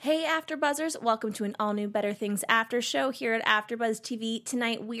Hey AfterBuzzers, welcome to an all-new Better Things After show here at AfterBuzz TV.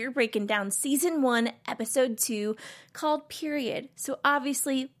 Tonight we're breaking down Season 1, Episode 2, called Period. So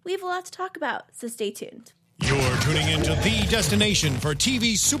obviously, we have a lot to talk about, so stay tuned. You're tuning into the destination for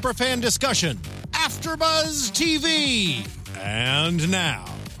TV superfan discussion, AfterBuzz TV. And now,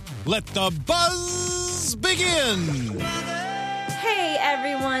 let the buzz begin! Hey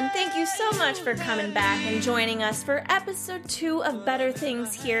everyone, thank you so much for coming back and joining us for episode 2 of Better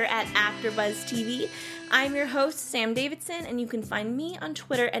Things here at AfterBuzz TV. I'm your host, Sam Davidson, and you can find me on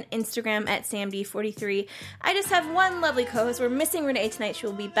Twitter and Instagram at SamD43. I just have one lovely co-host. We're missing Renee tonight. She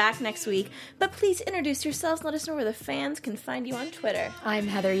will be back next week. But please introduce yourselves and let us know where the fans can find you on Twitter. I'm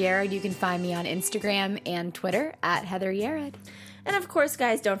Heather Yared. You can find me on Instagram and Twitter at Heather Yared. And of course,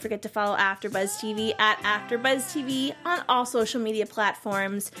 guys, don't forget to follow AfterBuzz TV at AfterBuzz TV on all social media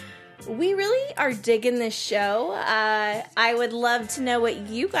platforms. We really are digging this show. I would love to know what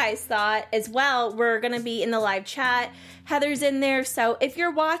you guys thought as well. We're going to be in the live chat. Heather's in there, so if you're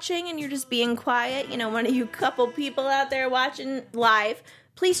watching and you're just being quiet, you know, one of you couple people out there watching live,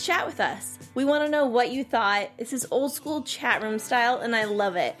 please chat with us. We want to know what you thought. This is old school chat room style, and I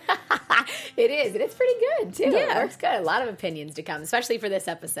love it. It is. It is pretty good, too. Yeah. It works good. A lot of opinions to come, especially for this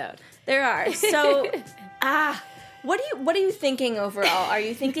episode. There are. So, what are you thinking overall? Are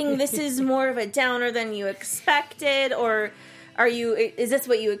you thinking this is more of a downer than you expected, or is this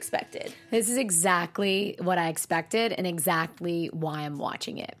what you expected? This is exactly what I expected and exactly why I'm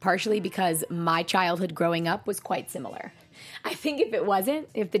watching it. Partially because my childhood growing up was quite similar. I think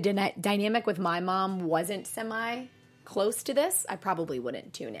if the dynamic with my mom wasn't semi-close to this, I probably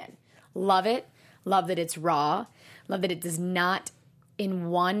wouldn't tune in. Love it. Love that it's raw. Love that it does not, in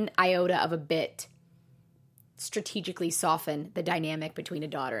one iota of a bit, strategically soften the dynamic between a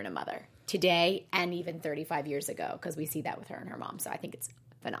daughter and a mother. Today and even 35 years ago, because we see that with her and her mom. So I think it's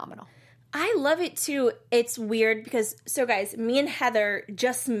phenomenal. I love it, too. It's weird because, so guys, me and Heather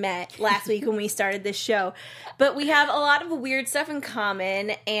just met last week when we started this show, but we have a lot of weird stuff in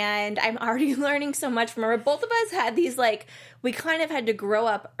common, and I'm already learning so much from her. Both of us had these, we kind of had to grow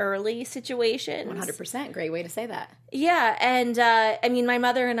up early situations. 100%. Great way to say that. Yeah, and, my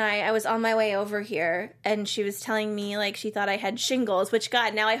mother and I was on my way over here, and she was telling me, she thought I had shingles, which,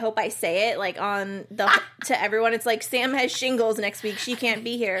 God, now I hope I say it, to everyone. It's like, Sam has shingles next week. She can't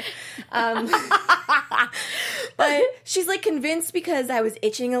be here. But she's, convinced because I was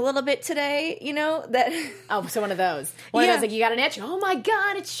itching a little bit today, that... Oh, so one of those. One of those, you got an itch? Oh, my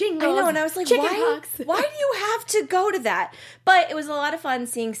God, it's shingles. I know, and I was like, why do you have to go to that? But it was a lot of fun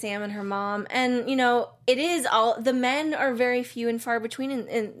seeing Sam and her mom, and, it is the men are very few and far between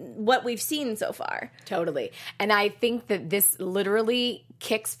in what we've seen so far. Totally. And I think that this literally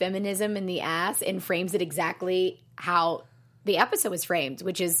kicks feminism in the ass and frames it exactly how the episode was framed,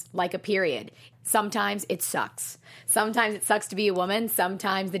 which is like a period. Sometimes it sucks. Sometimes it sucks to be a woman.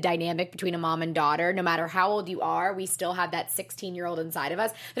 Sometimes the dynamic between a mom and daughter, no matter how old you are, we still have that 16-year-old inside of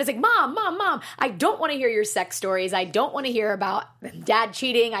us that is like, Mom, I don't want to hear your sex stories. I don't want to hear about dad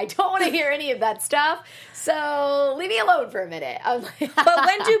cheating. I don't want to hear any of that stuff. So leave me alone for a minute. But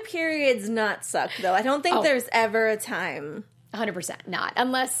when do periods not suck, though? I don't think there's ever a time. 100% not.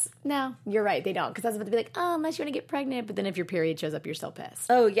 Unless, no, you're right, they don't. Because I was about to be like, unless you want to get pregnant, but then if your period shows up, you're still pissed.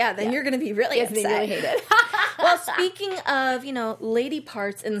 Oh, yeah, then you're going to be really upset. They really hate it. Well, speaking of, lady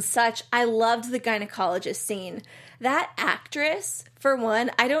parts and such, I loved the gynecologist scene. That actress, for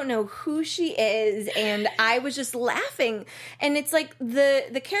one, I don't know who she is, and I was just laughing. And it's like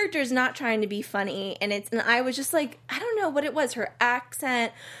the character's not trying to be funny, and I was just like, I don't know what it was, her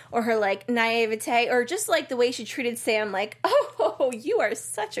accent or her naivete or just the way she treated Sam, oh, you are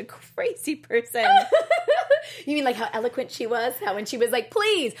such a crazy person. You mean how eloquent she was? How when she was like,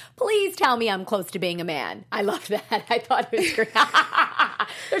 please tell me I'm close to being a man. I loved that. I thought it was great.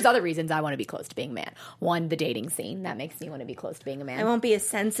 There's other reasons I want to be close to being a man. One, the dating scene. That makes me want to be close to being a man. I won't be as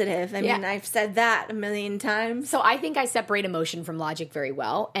sensitive. I mean, I've said that a million times. So I think I separate emotion from logic very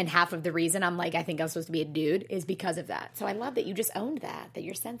well. And half of the reason I'm I think I'm supposed to be a dude is because of that. So I love that you just owned that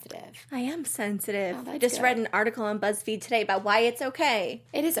you're sensitive. I am sensitive. Oh, I just read an article on BuzzFeed today about why it's okay.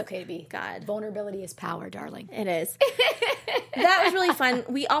 It is okay to be. God. Vulnerability is power, darling. It is. That was really fun.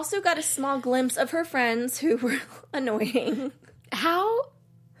 We also got a small glimpse of her friends who were annoying. How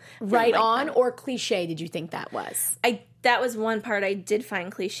right on or cliche did you think that was? That was one part I did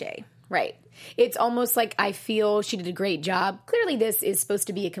find cliche. Right. It's almost like I feel she did a great job. Clearly, this is supposed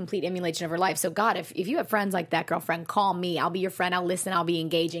to be a complete emulation of her life. So, God, if you have friends like that, girlfriend, call me. I'll be your friend. I'll listen. I'll be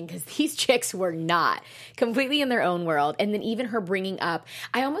engaging, because these chicks were not completely in their own world. And then even her bringing up,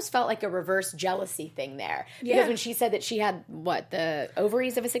 I almost felt like a reverse jealousy thing there. Because when she said that she had, the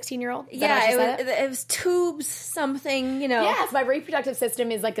ovaries of a 16-year-old? Yeah, it was tubes, something, Yes, my reproductive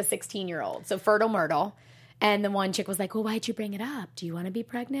system is like a 16-year-old. So fertile myrtle. And the one chick was like, well, why'd you bring it up? Do you want to be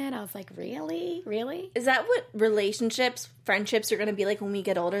pregnant? I was like, really? Really? Is that what relationships, friendships are going to be like when we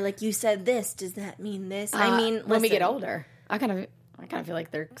get older? Like, you said this. Does that mean this? When we get older. I kind of feel like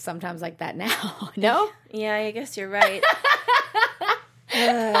they're sometimes like that now. No? Yeah, I guess you're right.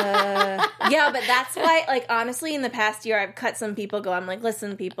 Yeah, but that's why, like, honestly, in the past year, I've cut some people go. I'm like,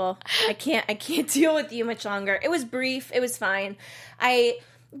 listen, people, I can't deal with you much longer. It was brief. It was fine.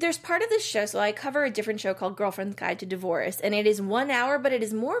 There's part of this show, so I cover a different show called Girlfriend's Guide to Divorce, and it is 1 hour, but it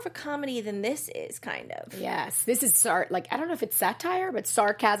is more of a comedy than this is, kind of. Yes. This is, I don't know if it's satire, but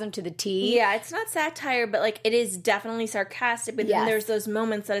sarcasm to the T. Yeah, it's not satire, but, like, it is definitely sarcastic, but then there's those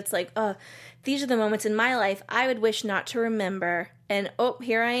moments that it's like, these are the moments in my life I would wish not to remember. And,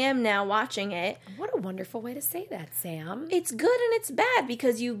 here I am now watching it. What a wonderful way to say that, Sam. It's good and it's bad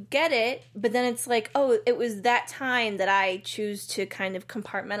because you get it, but then it's like, it was that time that I choose to kind of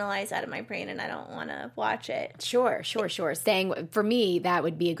compartmentalize out of my brain and I don't want to watch it. Sure. For me, that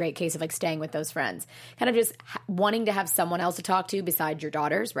would be a great case of, like, staying with those friends. Kind of just wanting to have someone else to talk to besides your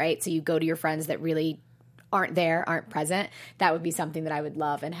daughters, right? So you go to your friends that really aren't present. That would be something that I would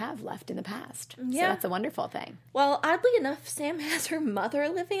love and have left in the past. Yeah. So that's a wonderful thing. Well, oddly enough, Sam has her mother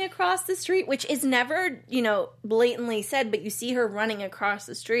living across the street, which is never, blatantly said, but you see her running across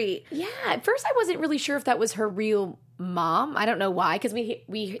the street. Yeah. At first, I wasn't really sure if that was her real mom. I don't know why, because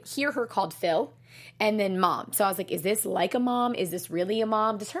we hear her called Phil and then mom. So I was like, is this like a mom? Is this really a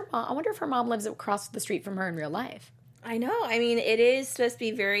mom? I wonder if her mom lives across the street from her in real life. I know. I mean, it is supposed to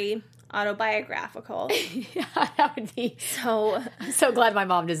be very autobiographical. Yeah, that would be. So I'm so glad my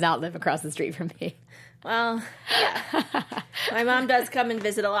mom does not live across the street from me. Well, yeah. My mom does come and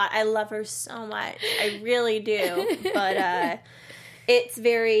visit a lot. I love her so much. I really do. But it's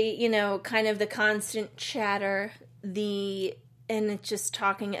very, kind of the constant chatter, and it's just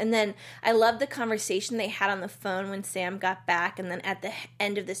talking. And then I love the conversation they had on the phone when Sam got back. And then at the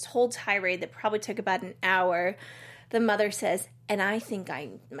end of this whole tirade that probably took about an hour, the mother says, and I think I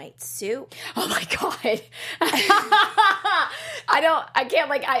might sue. Oh my God.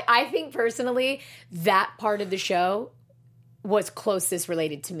 I think personally that part of the show was closest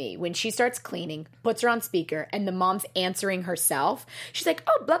related to me. When she starts cleaning, puts her on speaker, and the mom's answering herself, she's like,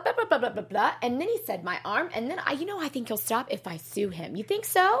 oh, blah, blah, blah, blah, blah, blah, blah. And then he said my arm, and then I think he'll stop if I sue him. You think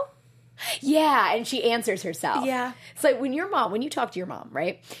so? Yeah, and she answers herself. Yeah. It's like when you talk to your mom,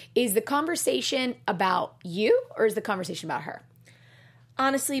 right? Is the conversation about you or is the conversation about her?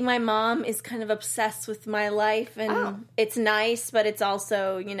 Honestly, my mom is kind of obsessed with my life, and it's nice, but it's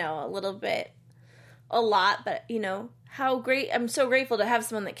also, a lot, but, how great, I'm so grateful to have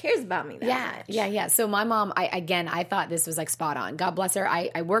someone that cares about me that much. Yeah. So my mom, I thought this was like spot on. God bless her.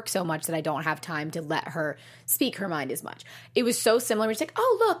 I work so much that I don't have time to let her speak her mind as much. It was so similar. She's like,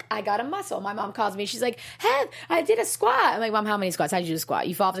 oh, look, I got a muscle. My mom calls me. She's like, hey, I did a squat. I'm like, Mom, how many squats? How did you do a squat?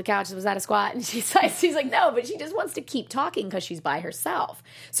 You fall off the couch? Was that a squat? And she's like, no, but she just wants to keep talking because she's by herself.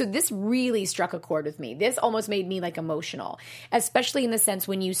 So this really struck a chord with me. This almost made me like emotional, especially in the sense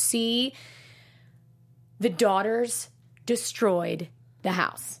when you see the daughters destroyed the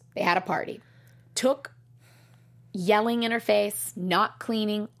house. They had a party. Took yelling in her face, not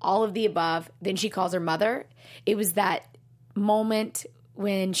cleaning, all of the above. Then she calls her mother. It was that moment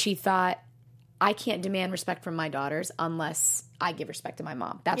when she thought, I can't demand respect from my daughters unless I give respect to my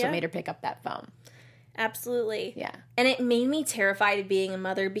mom. That's what made her pick up that phone. Absolutely. Yeah. And it made me terrified of being a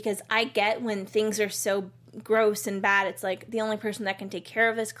mother because I get when things are so gross and bad, it's like the only person that can take care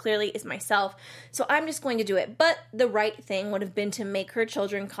of this clearly is myself. So I'm just going to do it. But the right thing would have been to make her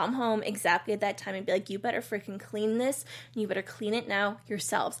children come home exactly at that time and be like, you better freaking clean this. And you better clean it now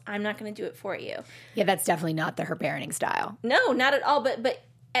yourselves. I'm not going to do it for you. Yeah, that's definitely not her parenting style. No, not at all. But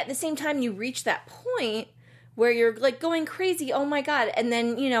at the same time, you reach that point where you're like going crazy. Oh my God. And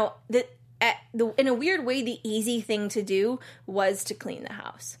then, in a weird way, the easy thing to do was to clean the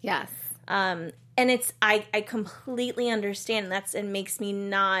house. Yes. And I completely understand. It makes me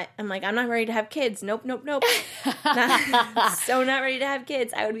not, I'm like, I'm not ready to have kids. Nope. So not ready to have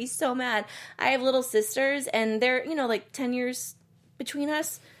kids. I would be so mad. I have little sisters and they're, like 10 years between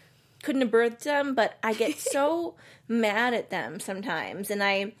us. Couldn't have birthed them, but I get so mad at them sometimes. And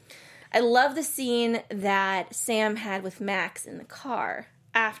I love the scene that Sam had with Max in the car.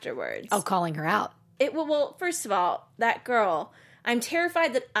 afterwards. Oh, calling her out. Well, first of all, that girl, I'm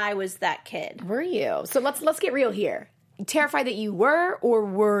terrified that I was that kid. Were you? So let's get real here. You terrified that you were, or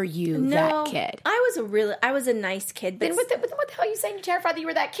were you that kid? I was a nice kid. But then what the hell are you saying? You're terrified that you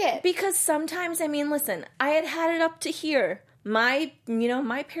were that kid? Because sometimes, I mean, listen, I had it up to here. My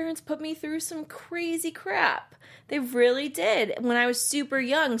parents put me through some crazy crap. They really did when I was super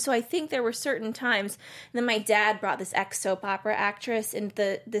young. So I think there were certain times. And then my dad brought this ex-soap opera actress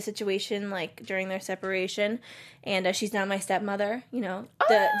into the situation, like, during their separation. And she's now my stepmother, the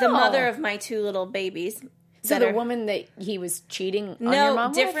mother of my 2 little babies. So the woman that he was cheating on your mom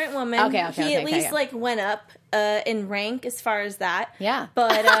with? No, different woman. Okay, he at least, like, went up in rank as far as that. Yeah.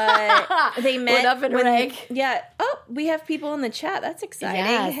 But they met. Went up in rank. Yeah. Oh, we have people in the chat. That's exciting.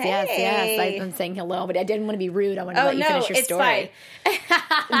 Yes. I'm saying hello, but I didn't want to be rude. I wanted to let you finish your story.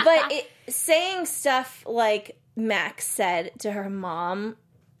 Fine. But saying stuff like Max said to her mom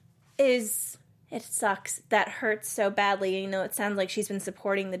it sucks. That hurts so badly. It sounds like she's been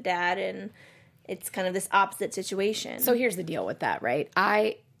supporting the dad, and it's kind of this opposite situation. So here's the deal with that, right?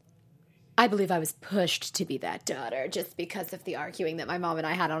 I believe I was pushed to be that daughter just because of the arguing that my mom and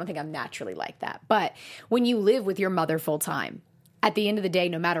I had. I don't think I'm naturally like that. But when you live with your mother full time, at the end of the day,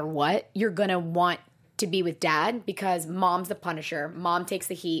 no matter what, you're going to want to be with dad because mom's the punisher. Mom takes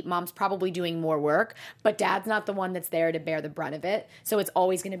the heat. Mom's probably doing more work, but dad's not the one that's there to bear the brunt of it. So it's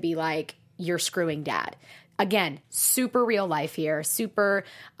always going to be like you're screwing dad. Again, super real life here, super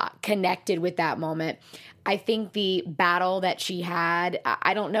connected with that moment. I think the battle that she had,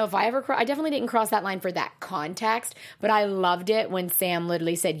 I don't know if I definitely didn't cross that line for that context, but I loved it when Sam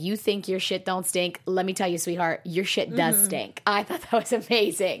literally said, "You think your shit don't stink? Let me tell you, sweetheart, your shit does stink." I thought that was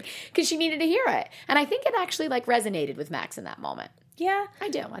amazing because she needed to hear it. And I think it actually resonated with Max in that moment. Yeah. I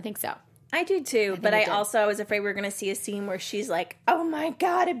do. I think so. I do too, but I also was afraid we were going to see a scene where she's like, "Oh my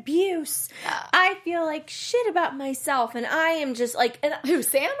God, abuse. I feel like shit about myself, and I am just like..." Who,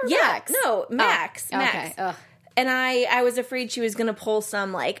 Sam or Max? No, Max. Oh, Max. okay. Ugh. And I was afraid she was going to pull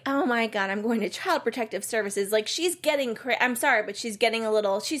some like, "Oh my God, I'm going to Child Protective Services." Like, she's getting... I'm sorry, but she's getting a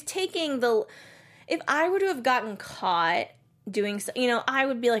little... She's taking the... If I were to have gotten caught doing so, I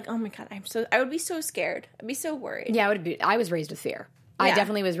would be like, "Oh my God, I would be so scared. I'd be so worried." Yeah, I was raised with fear. I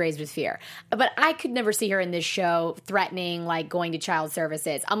definitely was raised with fear. But I could never see her in this show threatening, like, going to child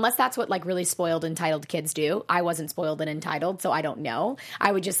services. Unless that's what, like, really spoiled, entitled kids do. I wasn't spoiled and entitled, so I don't know.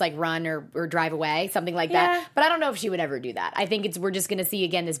 I would just, like, run or drive away, something like that. But I don't know if she would ever do that. I think we're just going to see,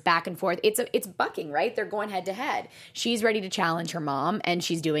 again, this back and forth. It's bucking, right? They're going head to head. She's ready to challenge her mom, and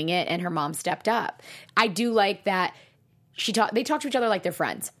she's doing it, and her mom stepped up. I do like that they talk to each other like they're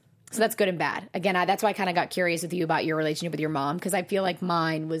friends. So that's good and bad. Again, that's why I kind of got curious with you about your relationship with your mom, because I feel like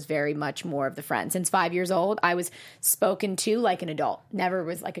mine was very much more of the friend. Since 5 years old, I was spoken to like an adult, never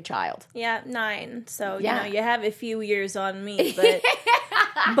was like a child. Yeah, 9. So, you have a few years on me, but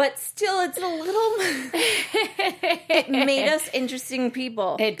but still, it's a little... It made us interesting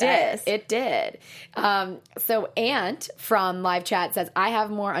people. It did. So Ant from Live Chat says, "I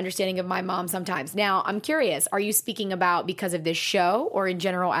have more understanding of my mom sometimes." Now, I'm curious, are you speaking about because of this show or in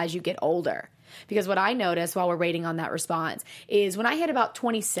general as you get older? Because what I noticed while we're waiting on that response is when I hit about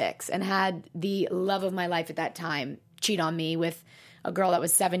 26 and had the love of my life at that time cheat on me with a girl that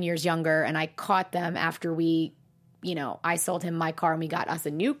was 7 years younger, and I caught them after I sold him my car and we got us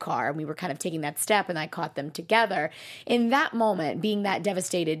a new car, and we were kind of taking that step, and I caught them together. In that moment, being that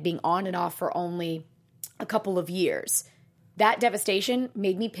devastated, being on and off for only a couple of years, that devastation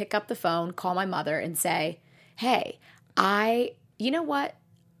made me pick up the phone, call my mother, and say, "Hey, you know what?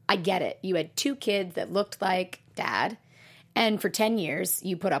 I get it. You had 2 kids that looked like dad, and for 10 years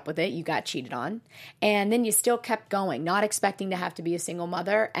you put up with it. You got cheated on, and then you still kept going, not expecting to have to be a single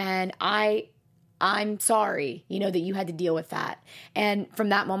mother, and I'm sorry, that you had to deal with that." And from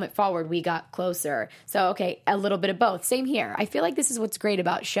that moment forward, we got closer. So, okay, a little bit of both. Same here. I feel like this is what's great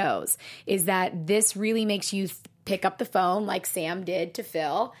about shows, is that this really makes you pick up the phone like Sam did to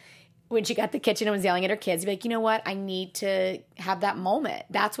Phil when she got the kitchen and was yelling at her kids. Be like, "You know what? I need to have that moment."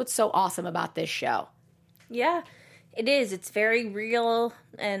 That's what's so awesome about this show. Yeah, it is. It's very real,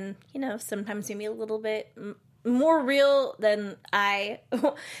 and, sometimes maybe a little bit more real than I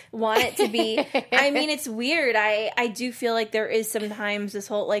want it to be. I mean, it's weird. I do feel like there is sometimes this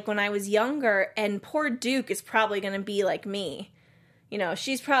whole, like, when I was younger, and poor Duke is probably going to be like me.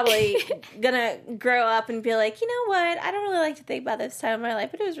 She's probably going to grow up and be like, "You know what? I don't really like to think about this time of my life,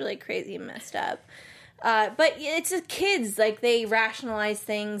 but it was really crazy and messed up." But it's the kids, like, they rationalize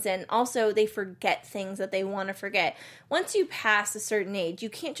things, and also they forget things that they want to forget. Once you pass a certain age, you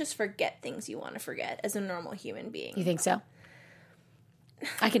can't just forget things you want to forget as a normal human being. You think so?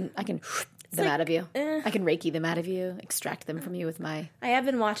 I can them out of you. I can Reiki them out of you, extract them from you with my... I have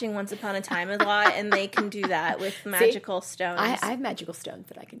been watching Once Upon a Time a lot, and they can do that with magical stones. I have magical stones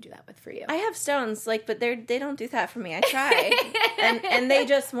that I can do that with for you. I have stones, but they don't do that for me. I try, and they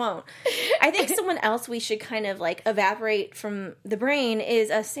just won't. I think someone else we should kind of evaporate from the brain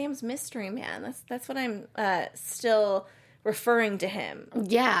is Sam's mystery man. That's what I'm still referring to him.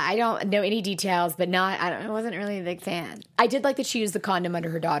 Yeah, I don't know any details, but I wasn't really a big fan. I did like that she used the condom under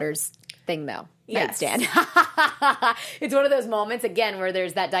her daughter's thing, though. Yes. Nightstand. It's one of those moments, again, where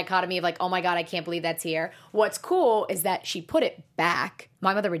there's that dichotomy of oh my God, I can't believe that's here. What's cool is that she put it back.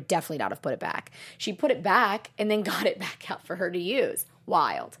 My mother would definitely not have put it back. She put it back and then got it back out for her to use.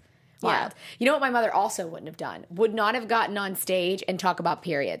 Wild. Yeah. You know what my mother also wouldn't have done? Would not have gotten on stage and talk about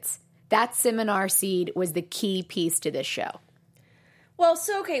periods. That seminar seed was the key piece to this show. Well,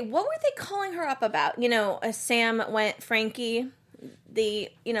 so, okay, what were they calling her up about? Sam went Frankie... we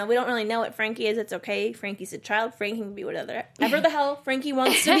don't really know what Frankie is. It's okay. Frankie's a child. Frankie can be whatever the hell Frankie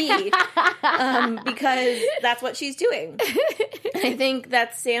wants to be, because that's what she's doing. I think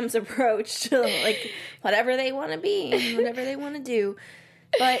that's Sam's approach to whatever they want to be and whatever they want to do.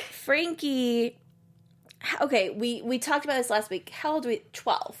 But Frankie, okay, we talked about this last week. How old are we?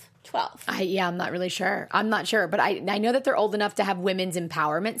 12. I'm not really sure. I'm not sure, but I know that they're old enough to have women's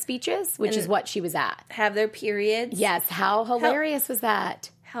empowerment speeches, which is what she was at. Have their periods. Yes. How hilarious was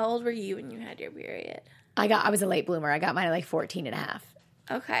that? How old were you when you had your period? I was a late bloomer. I got mine at 14 and a half.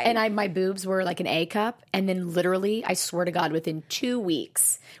 Okay. And my boobs were like an A cup. And then literally, I swear to God, within 2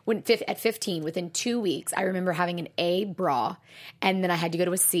 weeks, at 15, within 2 weeks, I remember having an A bra. And then I had to go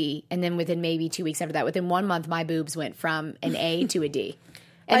to a C. And then within maybe 2 weeks after that, within 1 month, my boobs went from an A to a D.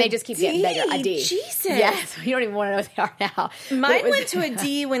 And they just keep getting bigger. A D. Jesus. Yes. You don't even want to know what they are now. Mine went to a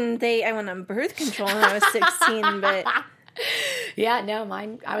D when I went on birth control when I was 16, but... Yeah, no,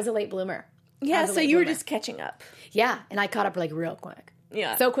 I was a late bloomer. Yeah, so you were just catching up. Yeah, and I caught up real quick.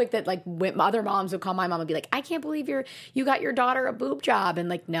 Yeah. So quick that other moms would call my mom and be like, I can't believe you got your daughter a boob job.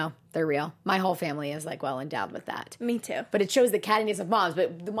 And no, they're real. My whole family is well endowed with that. Me too. But it shows the cattiness of moms.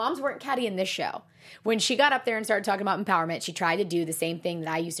 But the moms weren't catty in this show. When she got up there and started talking about empowerment, she tried to do the same thing that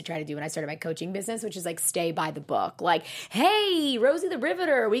I used to try to do when I started my coaching business, which is stay by the book. Hey, Rosie the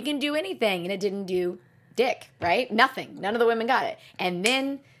Riveter, we can do anything. And it didn't do dick, right? Nothing. None of the women got it. And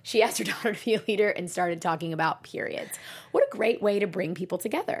then she asked her daughter to be a leader and started talking about periods. What a great way to bring people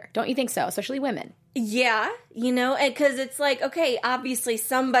together. Don't you think so? Especially women. Yeah, because it's okay, obviously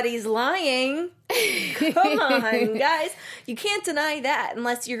somebody's lying. Come on, guys. You can't deny that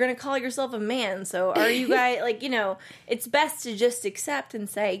unless you're going to call yourself a man. So are you guys, it's best to just accept and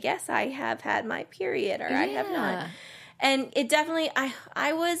say, yes, I have had my period, or I have not. And it definitely,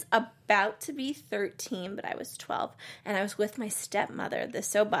 I was about to be 13, but I was 12. And I was with my stepmother, the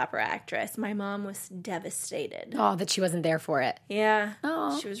soap opera actress. My mom was devastated. Oh, that she wasn't there for it. Yeah.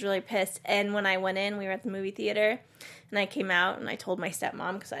 Oh. She was really pissed. And when I went in, we were at the movie theater. And I came out and I told my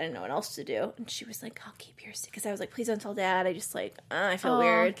stepmom because I didn't know what else to do. And she was like, I'll keep your secret. Because I was like, please don't tell Dad. I just I feel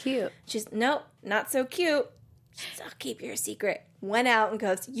weird. Cute. She's, nope, not so cute. She's, I'll keep your secret. Went out and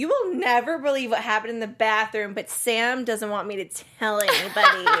goes, you will never believe what happened in the bathroom, but Sam doesn't want me to tell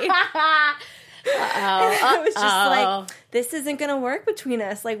anybody. I was just this isn't going to work between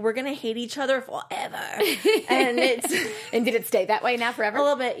us. We're going to hate each other forever. And And did it stay that way now forever? A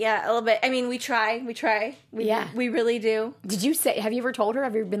little bit, yeah, a little bit. I mean, we try. We really do. Did you have you ever told her?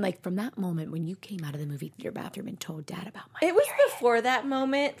 Have you been from that moment when you came out of the movie theater bathroom and told Dad about my It was period? before that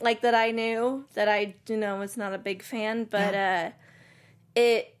moment, that I knew that I, was not a big fan, but then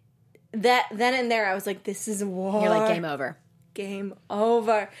and there I was like, this is a war. You're game over. Game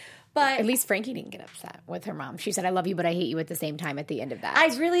over. But at least Frankie didn't get upset with her mom. She said, I love you, but I hate you at the same time at the end of that. I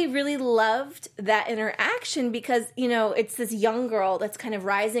really, really loved that interaction because, it's this young girl that's kind of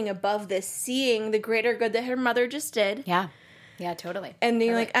rising above this, seeing the greater good that her mother just did. Yeah. Yeah, totally. And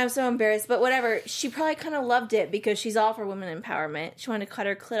they're I'm so embarrassed. But whatever. She probably kind of loved it because she's all for women empowerment. She wanted to cut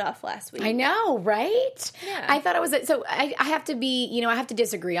her clit off last week. I know, right? Yeah. I thought it was... So I have to be... I have to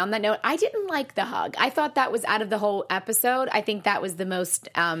disagree on that note. I didn't like the hug. I thought that was out of the whole episode. I think that was the most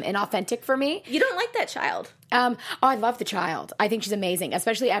inauthentic for me. You don't like that child. I love the child. I think she's amazing,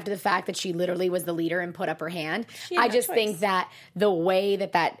 especially after the fact that she literally was the leader and put up her hand. I just think that the way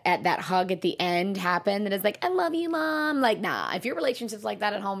that hug at the end happened, that it's I love you, Mom. Nah, if your relationship's like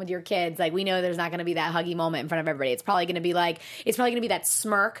that at home with your kids, we know there's not going to be that huggy moment in front of everybody. It's probably going to be that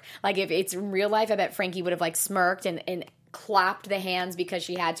smirk. If it's in real life, I bet Frankie would have smirked and clapped the hands because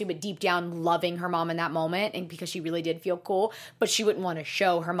she had to, but deep down loving her mom in that moment and because she really did feel cool, but she wouldn't want to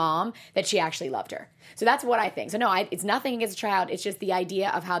show her mom that she actually loved her. So that's what I think. So no, it's nothing against a child. It's just the idea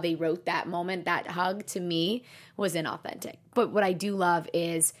of how they wrote that moment, that hug, to me was inauthentic. But what I do love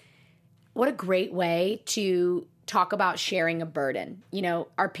is what a great way to talk about sharing a burden. You know,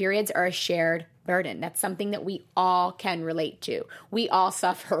 our periods are a shared burden. That's something that we all can relate to. We all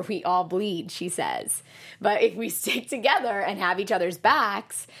suffer. We all bleed, she says. But if we stick together and have each other's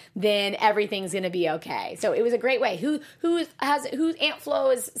backs, then everything's going to be okay. So it was a great way. Whose Aunt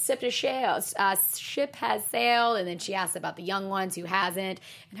Flo is sipped a ship has sailed, and then she asked about the young ones who hasn't,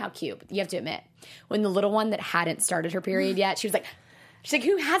 and how cute. But you have to admit, when the little one that hadn't started her period yet, she's like,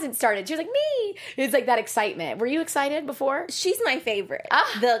 who hasn't started? She was like, me. It's like that excitement. Were you excited before? She's my favorite.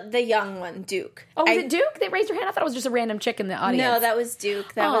 The young one, Duke. Oh, was it Duke that raised her hand? I thought it was just a random chick in the audience. No, that was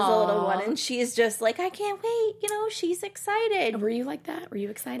Duke. That was a little one. And she's just like, I can't wait. You know, she's excited. Were you like that? Were you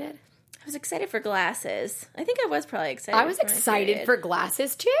excited? I was excited for glasses. I think I was probably excited. I was excited for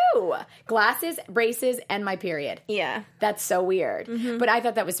glasses too. Glasses, braces, and my period. Yeah. That's so weird. Mm-hmm. But I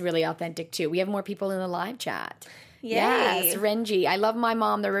thought that was really authentic too. We have more people in the live chat. Yay. Yes, Renji. I love my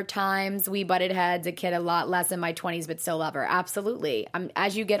mom. There were times we butted heads, a kid a lot less in my 20s, but still love her. Absolutely.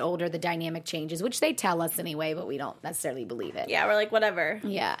 As you get older, the dynamic changes, which they tell us anyway, but we don't necessarily believe it. Yeah, we're like, whatever.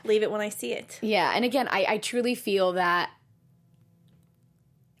 Yeah. Leave it when I see it. Yeah, and again, I truly feel that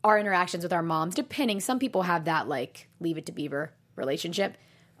our interactions with our moms, depending, some people have that, like, leave it to Beaver relationship,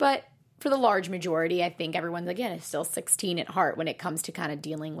 but for the large majority, I think everyone, again, is still 16 at heart when it comes to kind of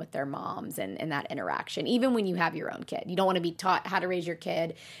dealing with their moms and that interaction, even when you have your own kid. You don't want to be taught how to raise your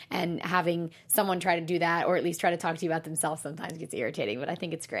kid, and having someone try to do that, or at least try to talk to you about themselves, sometimes gets irritating, but I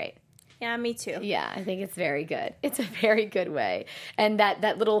think it's great. Yeah, me too. Yeah, I think it's very good. It's a very good way. And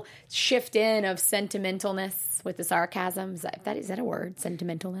that little shift in of sentimentalness with the sarcasm, is that a word,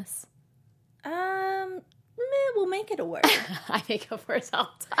 sentimentalness? We'll make it a word. I make up words all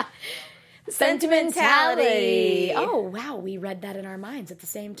the time. Sentimentality. Oh, wow. We read that in our minds at the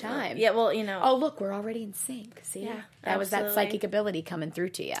same time. Yeah, well, you know. Oh, look, we're already in sync. See? Yeah, that was that psychic ability coming through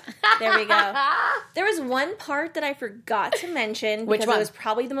to you. There we go. There was one part that I forgot to mention. Which one? It was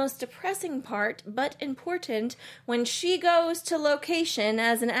probably the most depressing part, but important. When she goes to location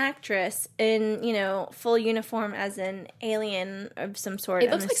as an actress in, you know, full uniform as an alien of some sort.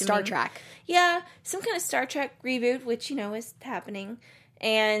 It looks like Star Trek. Yeah, some kind of Star Trek reboot, which, you know, is happening.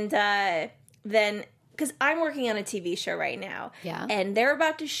 And then, because I'm working on a TV show right now. Yeah. And they're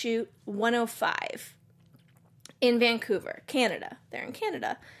about to shoot 105 in Vancouver, Canada. They're in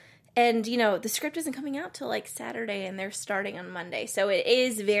Canada. And, you know, the script isn't coming out till, like, Saturday, and they're starting on Monday. So it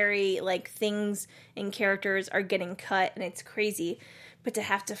is very, like, things and characters are getting cut, and it's crazy. But to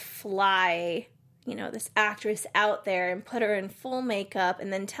have to fly, you know, this actress out there and put her in full makeup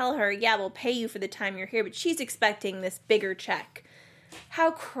and then tell her, yeah, we'll pay you for the time you're here, but she's expecting this bigger check.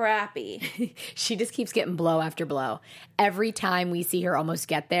 How crappy. She just keeps getting blow after blow. Every time we see her almost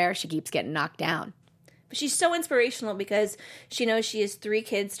get there, she keeps getting knocked down. But she's so inspirational because she knows she has 3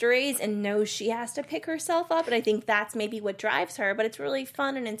 kids to raise and knows she has to pick herself up. And I think that's maybe what drives her. But it's really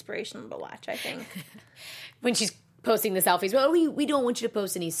fun and inspirational to watch, I think. When she's posting the selfies, well, we don't want you to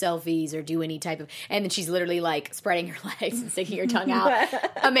post any selfies or do any type of, and then she's literally like spreading her legs and sticking her tongue out.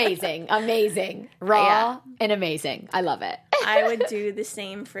 Amazing. Raw and amazing. I love it. I would do the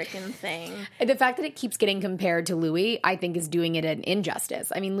same freaking thing. And the fact that it keeps getting compared to Louis, I think is doing it an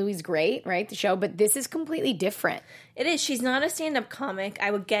injustice. I mean, Louis is great, right, the show, but this is completely different. It is. She's not a stand-up comic.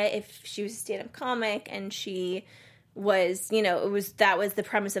 I would get if she was a stand-up comic and she was, you know, that was the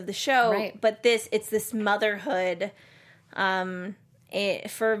premise of the show. Right. But it's this motherhood for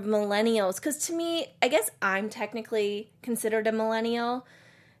millennials. Because to me, I guess I'm technically considered a millennial,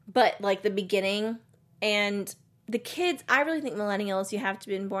 but like the beginning. And the kids, I really think millennials, you have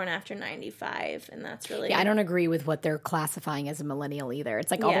to have been born after 95. And that's really... Yeah, I don't agree with what they're classifying as a millennial either. It's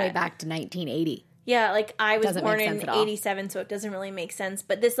like all the way back to 1980. Yeah, like I was Doesn't born make sense in at all. 87, so it doesn't really make sense.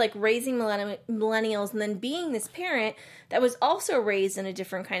 But this, like, raising millennials and then being this parent that was also raised in a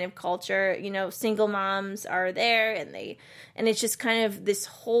different kind of culture. You know, single moms are there, and it's just kind of this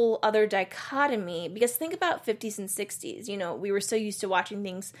whole other dichotomy. Because think about 50s and 60s. You know, we were so used to watching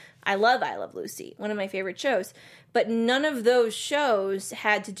things. I love Lucy, one of my favorite shows. But none of those shows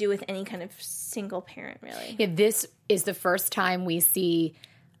had to do with any kind of single parent, really. Yeah, this is the first time we see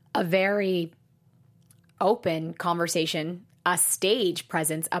a very open conversation, a stage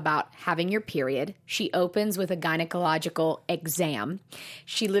presence about having your period. She opens with a gynecological exam.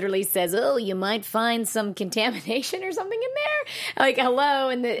 She literally says, oh, you might find some contamination or something in there. Like, hello.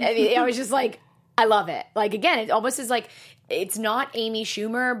 And I was just like, I love it. Like, again, it almost is like, it's not Amy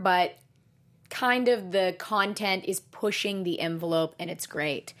Schumer, but kind of the content is pushing the envelope, and it's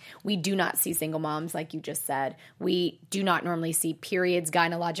great. We do not see single moms, like you just said. We do not normally see periods,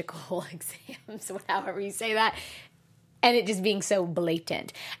 gynecological exams, however you say that, and it just being so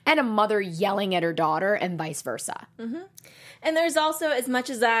blatant. And a mother yelling at her daughter and vice versa. Mm-hmm. And there's also, as much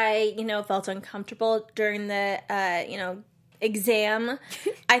as I, felt uncomfortable during the, exam,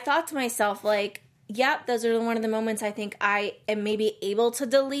 I thought to myself, like, yep, those are one of the moments I think I am maybe able to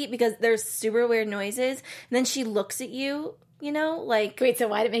delete because there's super weird noises. And then she looks at you, like... Wait, so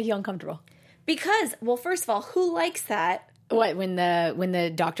why did it make you uncomfortable? Because, well, first of all, who likes that? What, when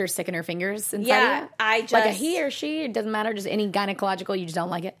the doctor's sticking her fingers inside yeah, you? I just... Like a he or she, it doesn't matter, just any gynecological, you just don't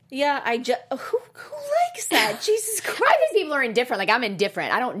like it? Yeah, who likes that? Jesus Christ. I think people are indifferent. Like, I'm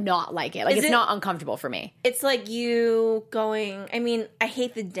indifferent. I don't not like it. Like, it's not uncomfortable for me. It's like you going... I mean, I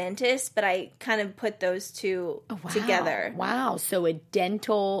hate the dentist, but I kind of put those two together. Wow. So a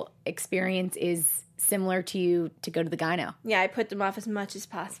dental experience is similar to you to go to the gyno. Yeah, I put them off as much as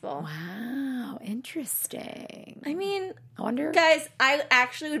possible. Wow, interesting. I mean, I wonder... Guys, I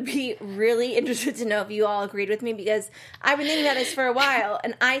actually would be really interested to know if you all agreed with me because I've been thinking about this for a while,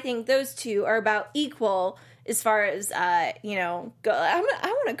 and I think those two are about equal as far as, go. I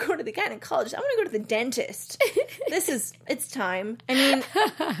want to go to the gynecologist. I want to go to the dentist. It's time. I mean,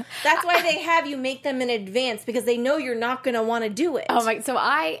 that's why they have you make them in advance because they know you're not going to want to do it. Oh my! So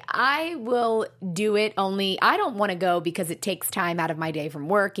I will do it only. I don't want to go because it takes time out of my day from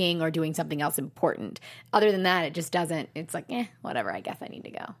working or doing something else important. Other than that, it just doesn't. It's like, whatever. I guess I need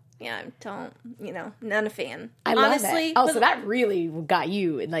to go. Yeah, not a fan. I love Honestly, it. Oh, so that really got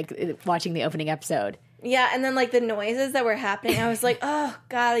you in like watching the opening episode. Yeah, and then, like, the noises that were happening, I was like, oh,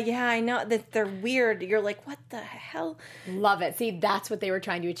 God, yeah, I know that they're weird. You're like, what the hell? Love it. See, that's what they were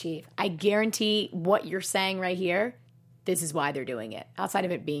trying to achieve. I guarantee what you're saying right here, this is why they're doing it, outside of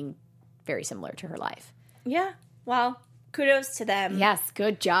it being very similar to her life. Yeah, well, kudos to them. Yes,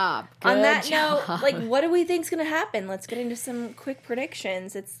 good job. On that note, like, what do we think's going to happen? Let's get into some quick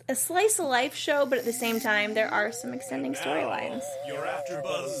predictions. It's a slice of life show, but at the same time, there are some extending storylines. You're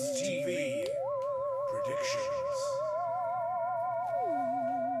AfterBuzz TV.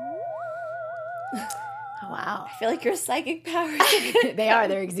 Wow. I feel like your psychic powers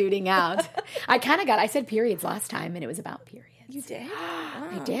they're exuding out. I said periods last time and it was about periods. You did? Wow.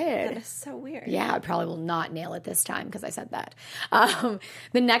 I did. That is so weird. Yeah, I probably will not nail it this time because I said that.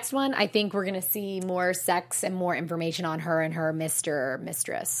 The next one, I think we're going to see more sex and more information on her and her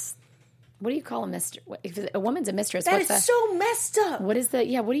mistress. What do you call a mistress? If a woman's a mistress, that is so messed up. What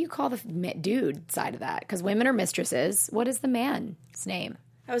do you call the dude side of that? Because women are mistresses. What is the man's name?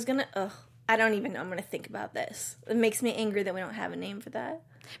 I don't even know. I'm going to think about this. It makes me angry that we don't have a name for that.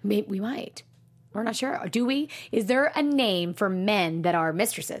 We might. We're not sure. Do we? Is there a name for men that are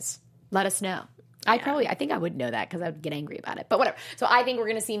mistresses? Let us know. Yeah. I think I would know that because I would get angry about it. But whatever. So I think we're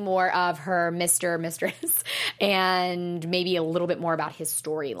going to see more of her mistress, and maybe a little bit more about his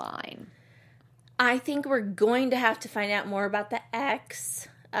storyline. I think we're going to have to find out more about the ex.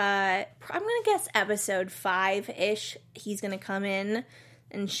 I'm going to guess episode 5-ish. He's going to come in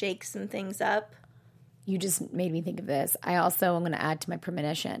and shake some things up. You just made me think of this. I also am going to add to my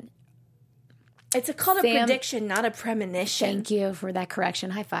premonition. It's called a prediction, not a premonition. Thank you for that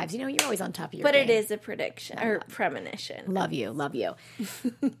correction. High fives. You're always on top of your game. But it is a prediction or premonition. Love you.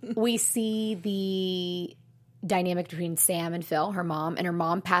 We see the dynamic between Sam and Phil, her mom, and her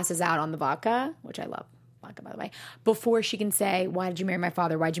mom passes out on the vodka, which I love vodka, by the way, before she can say, why did you marry my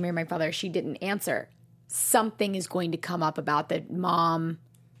father? Why did you marry my father? She didn't answer. Something is going to come up about the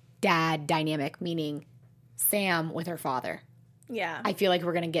mom-dad dynamic, meaning Sam with her father. Yeah. I feel like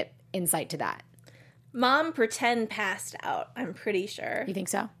we're going to get insight to that. Mom pretend passed out, I'm pretty sure. You think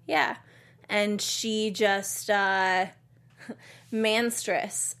so? Yeah. And she just,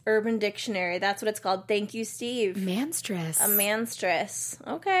 manstress, Urban Dictionary. That's what it's called. Thank you, Steve. Manstress. A manstress.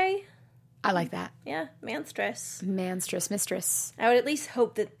 Okay. I like that. Yeah, manstress. Mistress. I would at least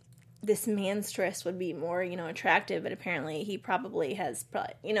hope that this manstress would be more, attractive, but apparently he probably has,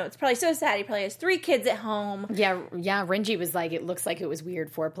 it's probably so sad. He probably has 3 kids at home. Yeah, Renji was like, it looks like it was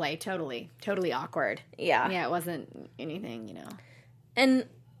weird foreplay. Totally awkward. Yeah. Yeah, it wasn't anything, And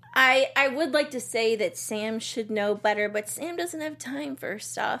I would like to say that Sam should know better, but Sam doesn't have time for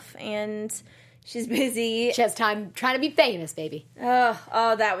stuff, and she's busy. She has time trying to be famous, baby.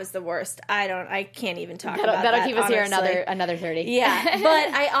 Oh, that was the worst. I can't even talk about that. That'll keep us honestly. Here another 30. Yeah,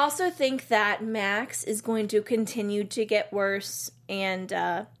 but I also think that Max is going to continue to get worse, and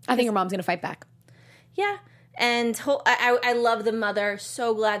I think her mom's going to fight back. Yeah, And I love the mother.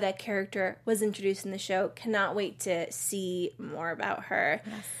 So glad that character was introduced in the show. Cannot wait to see more about her.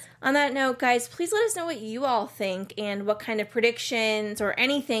 Yes. On that note, guys, please let us know what you all think and what kind of predictions or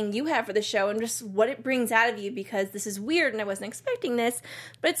anything you have for the show and just what it brings out of you, because this is weird and I wasn't expecting this,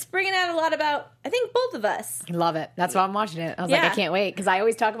 but it's bringing out a lot about, I think, both of us. I love it. That's why I'm watching it. I was like, I can't wait, because I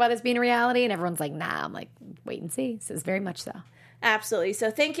always talk about this being a reality and everyone's like, nah. I'm like, wait and see. So it's very much so. Absolutely.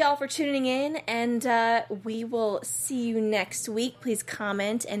 So thank you all for tuning in, and we will see you next week. Please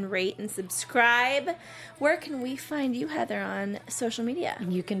comment and rate and subscribe. Where can we find you, Heather, on social media?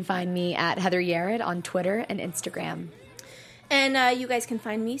 You can find me at Heather Yared on Twitter and Instagram. And you guys can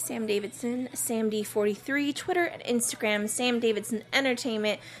find me, Sam Davidson, SamD43, Twitter and Instagram,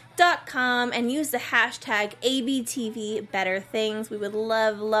 SamDavidsonEntertainment.com, and use the hashtag ABTVBetterThings. We would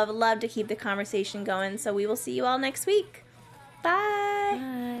love, love, love to keep the conversation going, so we will see you all next week. Bye.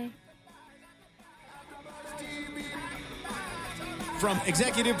 Bye. From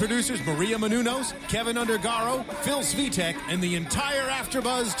executive producers Maria Menounos, Kevin Undergaro, Phil Svitek, and the entire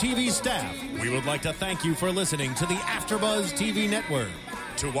AfterBuzz TV staff, we would like to thank you for listening to the AfterBuzz TV network.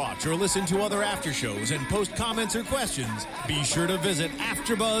 To watch or listen to other after shows and post comments or questions, be sure to visit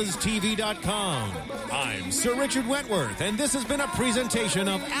AfterBuzzTV.com. I'm Sir Richard Wentworth, and this has been a presentation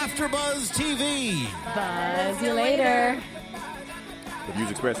of AfterBuzz TV. Buzz you later. The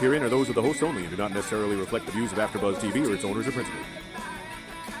views expressed herein are those of the hosts only and do not necessarily reflect the views of AfterBuzz TV or its owners or principals.